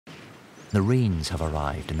The rains have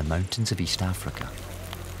arrived in the mountains of East Africa.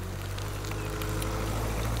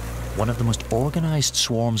 One of the most organised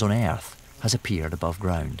swarms on Earth has appeared above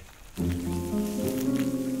ground.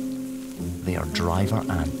 They are driver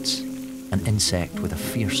ants, an insect with a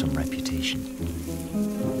fearsome reputation.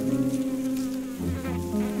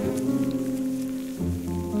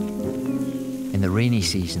 In the rainy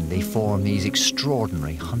season, they form these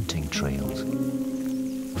extraordinary hunting trails.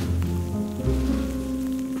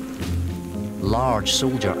 Large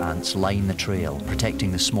soldier ants line the trail,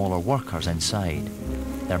 protecting the smaller workers inside.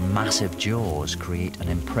 Their massive jaws create an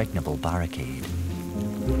impregnable barricade.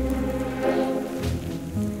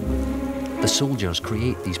 The soldiers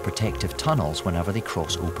create these protective tunnels whenever they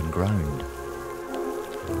cross open ground.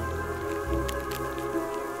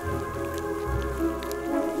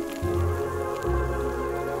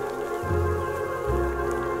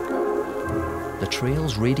 The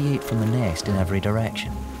trails radiate from the nest in every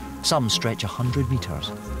direction. Some stretch 100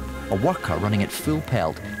 metres. A worker running at full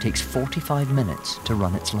pelt takes 45 minutes to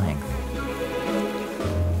run its length.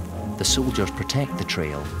 The soldiers protect the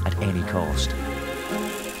trail at any cost.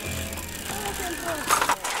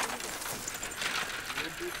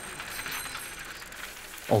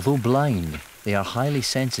 Although blind, they are highly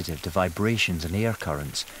sensitive to vibrations and air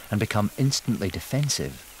currents and become instantly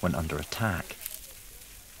defensive when under attack.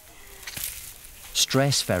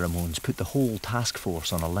 Stress pheromones put the whole task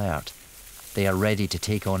force on alert. They are ready to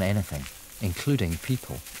take on anything, including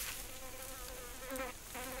people.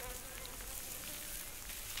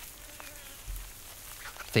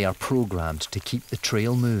 They are programmed to keep the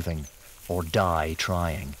trail moving or die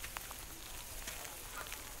trying.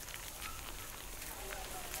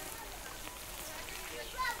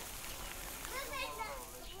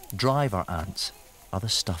 Driver ants are the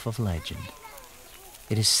stuff of legend.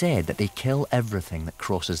 It is said that they kill everything that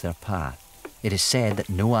crosses their path. It is said that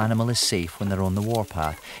no animal is safe when they're on the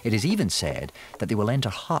warpath. It is even said that they will enter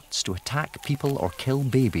huts to attack people or kill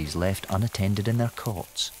babies left unattended in their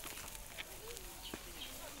cots.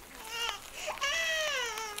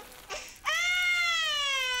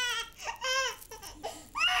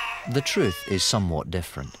 The truth is somewhat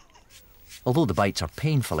different. Although the bites are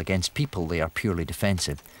painful against people, they are purely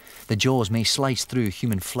defensive. The jaws may slice through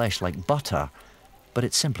human flesh like butter, but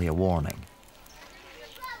it's simply a warning.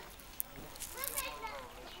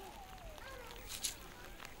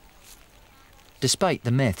 Despite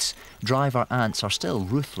the myths, driver ants are still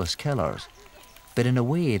ruthless killers, but in a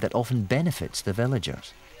way that often benefits the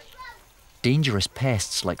villagers. Dangerous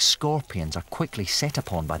pests like scorpions are quickly set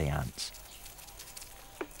upon by the ants.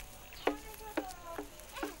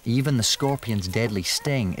 Even the scorpion's deadly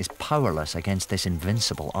sting is powerless against this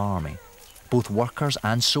invincible army. Both workers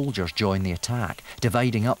and soldiers join the attack,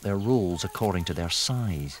 dividing up their roles according to their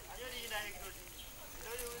size.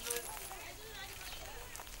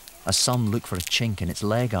 As some look for a chink in its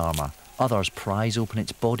leg armour, others prise open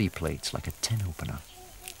its body plates like a tin opener.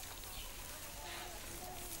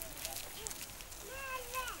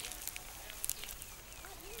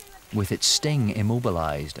 With its sting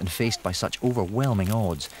immobilised and faced by such overwhelming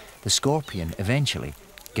odds, the scorpion eventually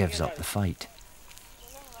gives up the fight.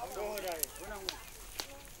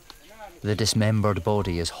 The dismembered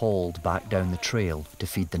body is hauled back down the trail to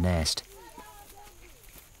feed the nest.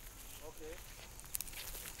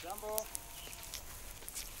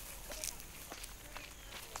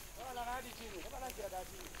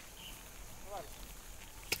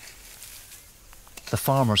 The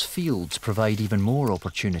farmers' fields provide even more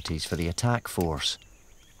opportunities for the attack force.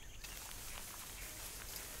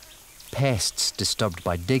 Pests disturbed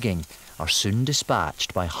by digging are soon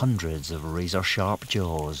dispatched by hundreds of razor-sharp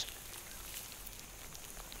jaws.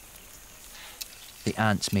 The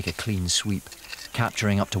ants make a clean sweep,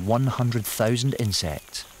 capturing up to 100,000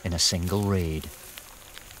 insects in a single raid.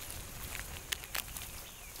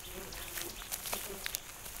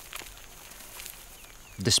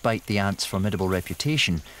 Despite the ants' formidable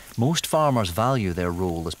reputation, most farmers value their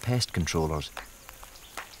role as pest controllers.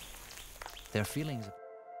 Their feelings